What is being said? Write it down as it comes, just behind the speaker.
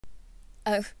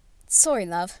Oh, sorry,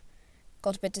 love.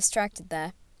 Got a bit distracted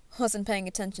there. Wasn't paying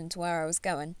attention to where I was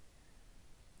going.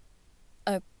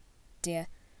 Oh, dear.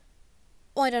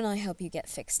 Why don't I help you get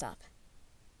fixed up?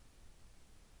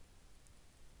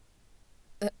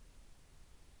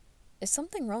 Is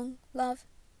something wrong, love?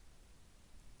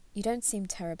 You don't seem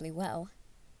terribly well.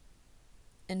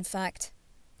 In fact,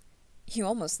 you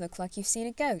almost look like you've seen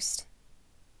a ghost.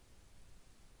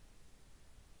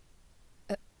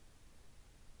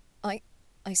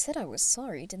 I said I was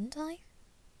sorry, didn't I?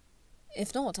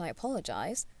 If not, I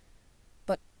apologize.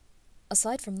 But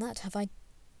aside from that, have I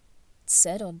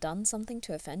said or done something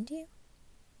to offend you?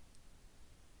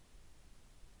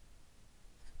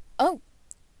 Oh!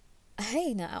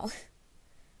 Hey now.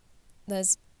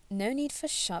 There's no need for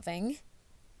shoving.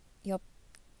 You're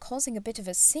causing a bit of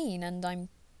a scene, and I'm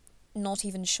not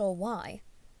even sure why.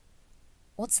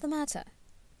 What's the matter?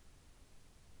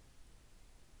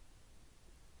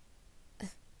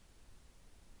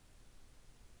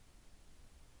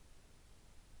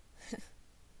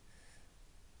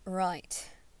 Right.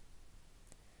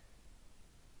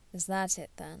 Is that it,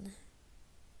 then?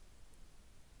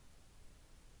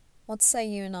 What say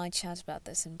you and I chat about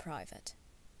this in private?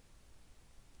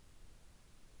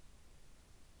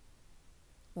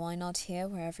 Why not here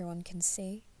where everyone can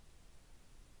see?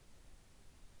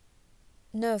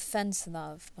 No offense,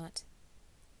 love, but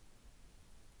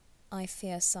I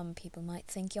fear some people might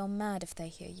think you're mad if they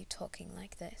hear you talking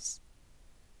like this.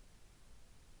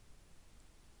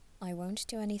 I won't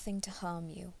do anything to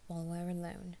harm you while we're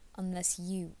alone, unless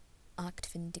you act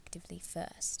vindictively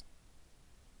first.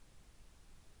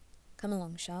 Come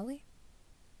along, shall we?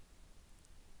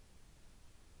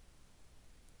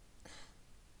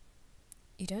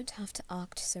 You don't have to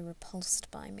act so repulsed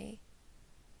by me.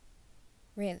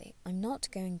 Really, I'm not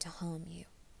going to harm you.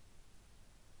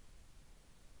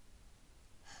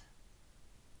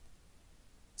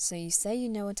 So you say you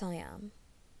know what I am.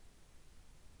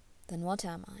 Then what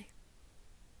am I?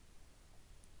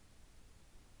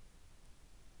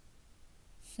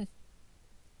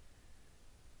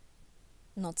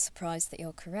 Not surprised that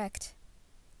you're correct.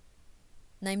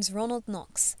 Name's Ronald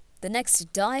Knox, the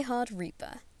next die-hard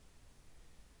Reaper.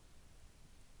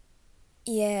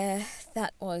 Yeah,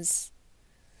 that was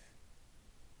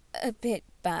a bit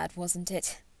bad, wasn't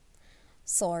it?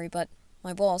 Sorry, but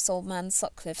my boss, old man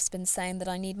Sutcliffe's been saying that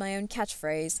I need my own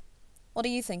catchphrase. What do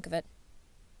you think of it?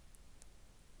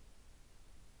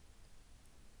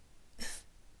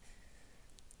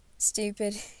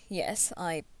 Stupid, yes,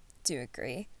 I do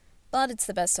agree. But it's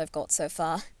the best I've got so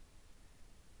far.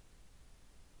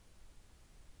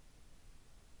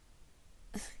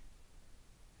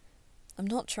 I'm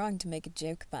not trying to make a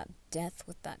joke about death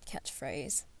with that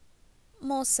catchphrase.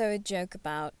 More so a joke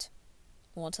about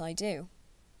what I do,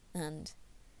 and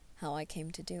how I came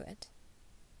to do it.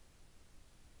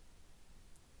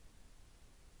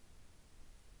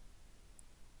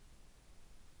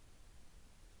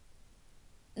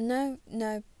 No.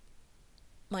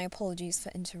 My apologies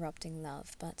for interrupting,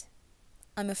 love, but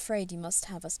I'm afraid you must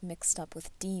have us mixed up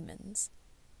with demons.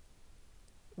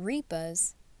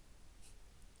 Reapers?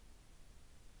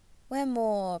 We're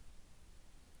more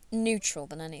neutral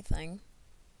than anything.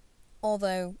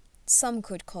 Although some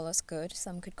could call us good,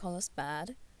 some could call us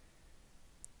bad.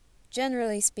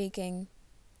 Generally speaking,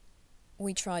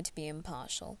 we try to be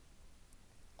impartial.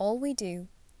 All we do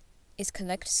is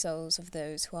collect souls of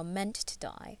those who are meant to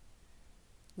die.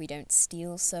 We don't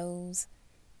steal souls,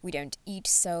 we don't eat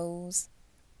souls,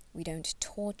 we don't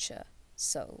torture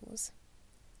souls.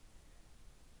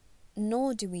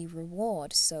 Nor do we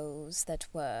reward souls that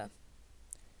were...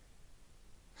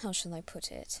 how shall I put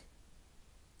it?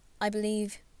 I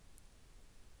believe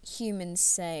humans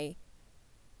say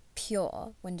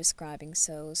pure when describing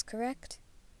souls, correct?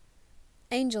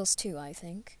 Angels too, I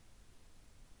think.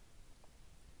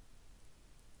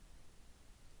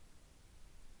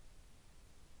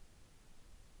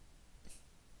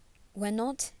 We're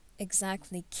not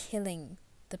exactly killing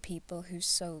the people whose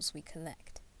souls we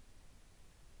collect.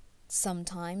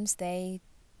 Sometimes they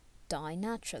die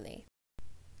naturally.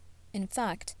 In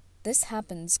fact, this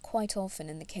happens quite often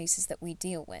in the cases that we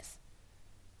deal with.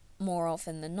 More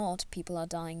often than not, people are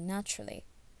dying naturally.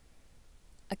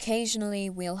 Occasionally,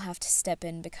 we'll have to step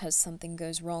in because something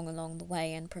goes wrong along the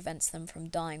way and prevents them from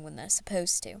dying when they're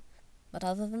supposed to. But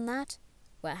other than that,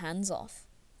 we're hands off.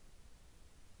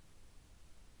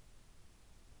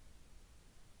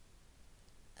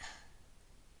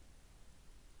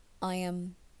 I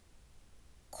am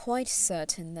quite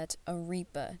certain that a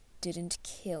Reaper didn't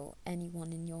kill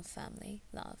anyone in your family,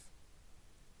 love.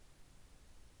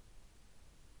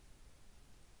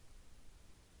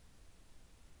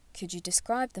 Could you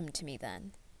describe them to me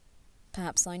then?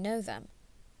 Perhaps I know them.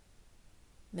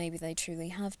 Maybe they truly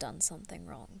have done something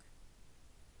wrong.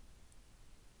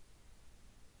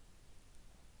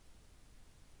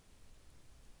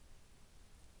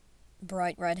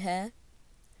 Bright red hair?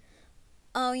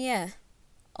 Oh yeah,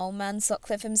 old man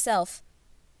Sutcliffe himself.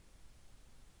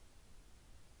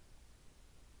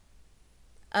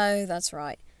 Oh, that's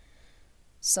right.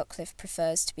 Sutcliffe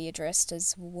prefers to be addressed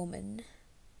as woman.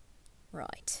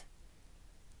 Right.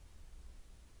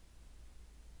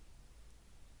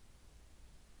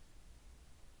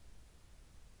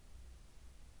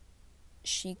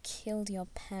 She killed your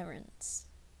parents.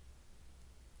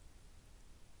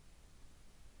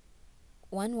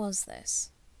 When was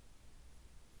this?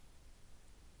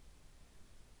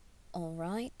 All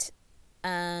right.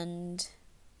 And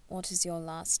what is your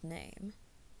last name?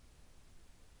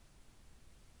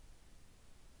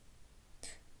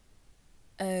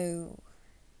 Oh,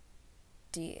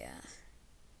 dear.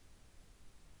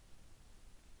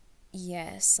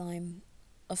 Yes, I'm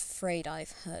afraid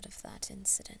I've heard of that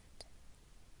incident.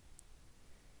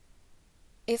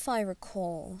 If I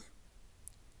recall,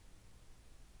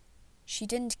 she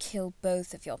didn't kill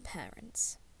both of your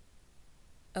parents.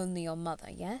 Only your mother,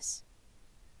 yes?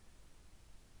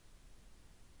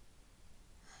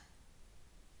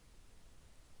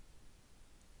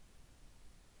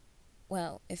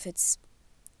 Well, if it's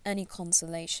any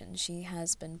consolation, she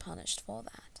has been punished for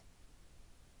that.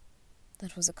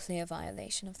 That was a clear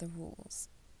violation of the rules.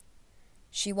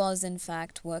 She was, in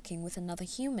fact, working with another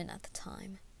human at the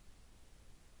time.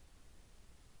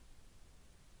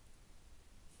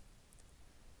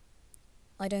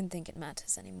 I don't think it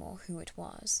matters anymore who it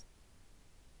was.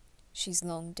 She's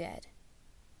long dead.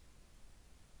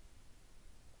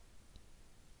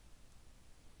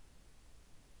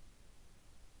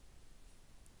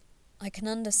 I can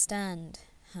understand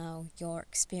how your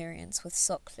experience with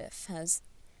Sutcliffe has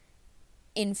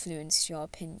influenced your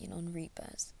opinion on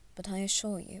Reapers, but I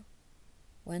assure you,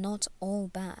 we're not all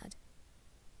bad.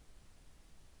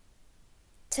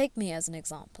 Take me as an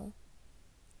example.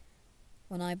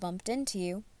 When I bumped into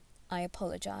you, I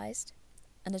apologized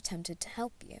and attempted to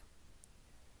help you.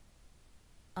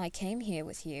 I came here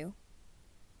with you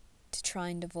to try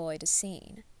and avoid a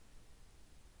scene.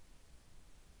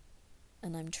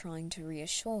 And I'm trying to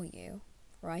reassure you,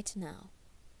 right now,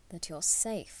 that you're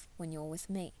safe when you're with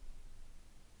me.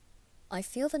 I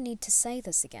feel the need to say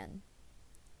this again,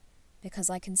 because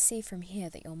I can see from here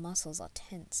that your muscles are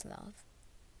tense, love.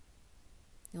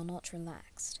 You're not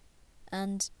relaxed.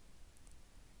 And,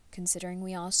 considering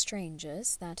we are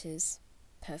strangers, that is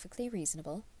perfectly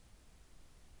reasonable.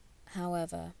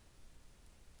 However,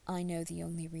 I know the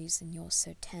only reason you're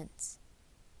so tense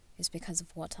is because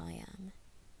of what I am.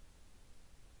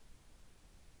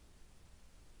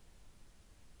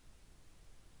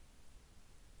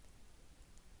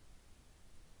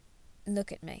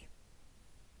 Look at me.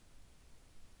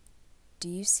 Do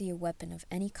you see a weapon of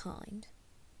any kind?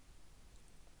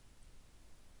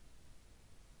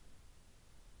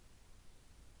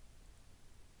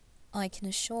 I can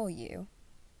assure you,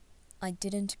 I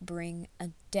didn't bring a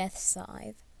death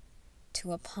scythe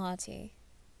to a party.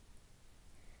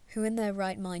 Who in their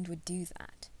right mind would do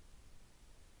that?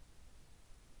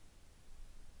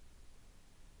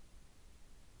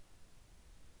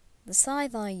 The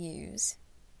scythe I use,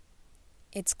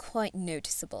 it's quite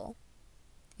noticeable.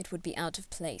 It would be out of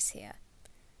place here.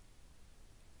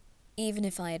 Even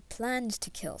if I had planned to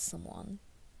kill someone,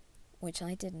 which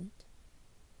I didn't,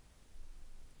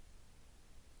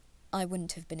 I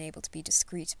wouldn't have been able to be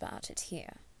discreet about it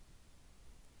here.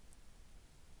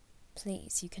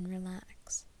 Please, you can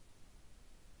relax.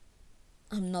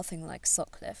 I'm nothing like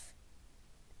Sutcliffe,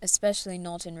 especially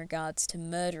not in regards to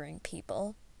murdering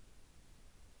people.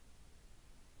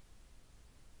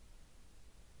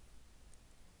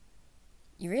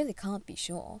 You really can't be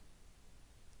sure.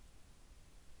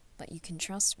 But you can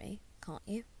trust me, can't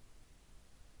you?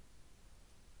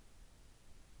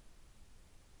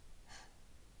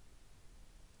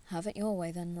 Have it your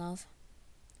way then, love.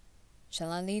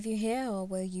 Shall I leave you here, or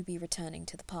will you be returning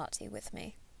to the party with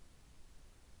me?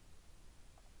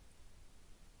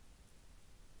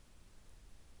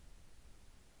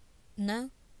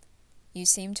 No? You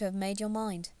seem to have made your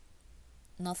mind.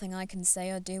 Nothing I can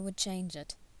say or do would change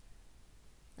it.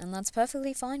 And that's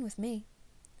perfectly fine with me.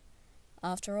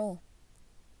 After all,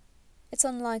 it's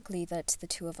unlikely that the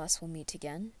two of us will meet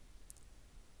again.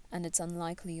 And it's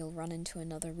unlikely you'll run into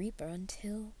another Reaper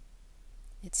until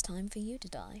it's time for you to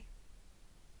die.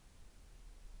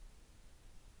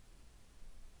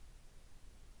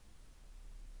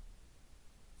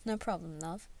 No problem,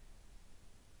 love.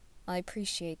 I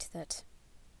appreciate that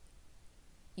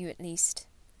you at least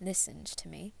listened to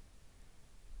me.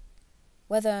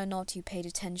 Whether or not you paid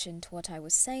attention to what I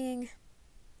was saying,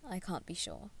 I can't be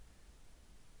sure.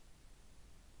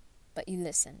 But you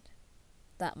listened.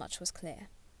 That much was clear.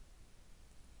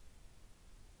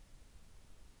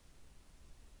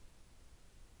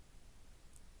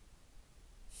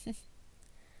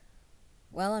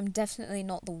 Well, I'm definitely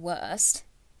not the worst.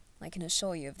 I can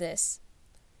assure you of this.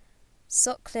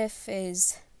 Sutcliffe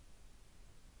is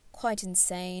quite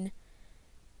insane.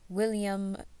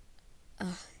 William,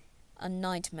 a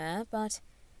nightmare, but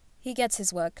he gets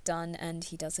his work done and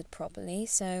he does it properly,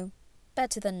 so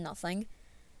better than nothing.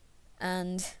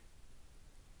 And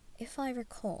if I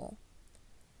recall,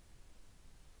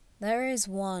 there is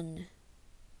one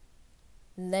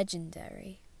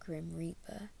legendary Grim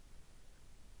Reaper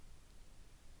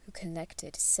who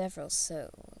collected several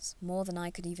souls, more than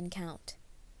I could even count.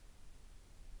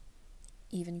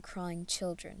 Even crying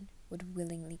children would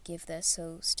willingly give their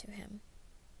souls to him.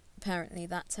 Apparently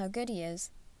that's how good he is.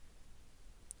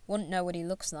 Wouldn't know what he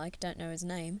looks like, don't know his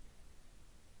name.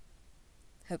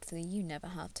 Hopefully you never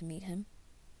have to meet him.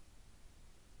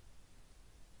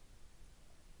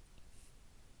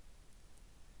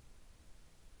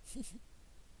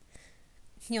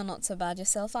 You're not so bad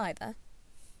yourself either.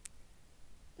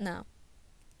 Now,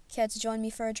 care to join me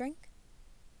for a drink?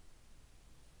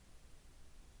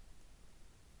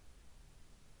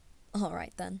 All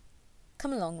right then.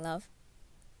 Come along, love.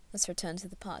 Let's return to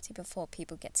the party before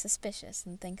people get suspicious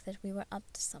and think that we were up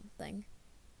to something.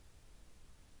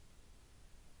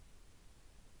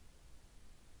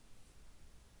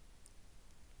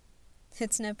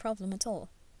 It's no problem at all.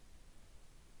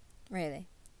 Really.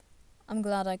 I'm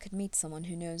glad I could meet someone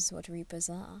who knows what Reapers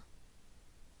are.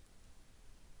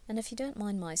 And if you don't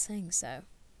mind my saying so,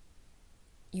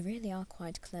 you really are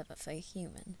quite clever for a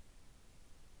human.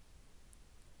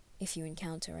 If you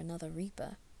encounter another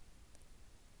Reaper,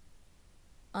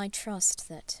 I trust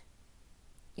that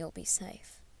you'll be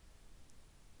safe.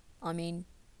 I mean,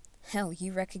 hell,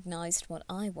 you recognized what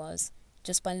I was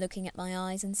just by looking at my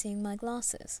eyes and seeing my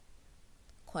glasses.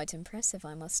 Quite impressive,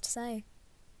 I must say.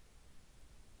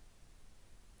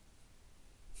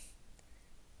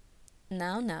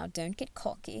 Now, don't get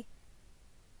cocky.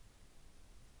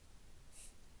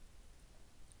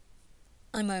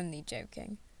 I'm only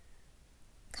joking.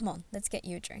 Come on, let's get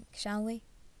you a drink, shall we?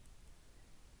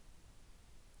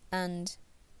 And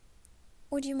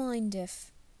would you mind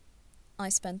if I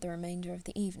spent the remainder of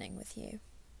the evening with you?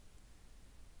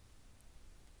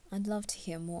 I'd love to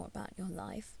hear more about your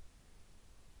life.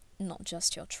 Not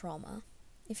just your trauma,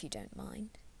 if you don't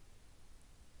mind.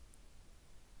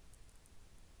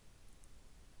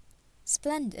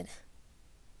 Splendid.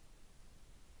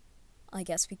 I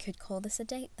guess we could call this a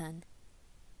date then.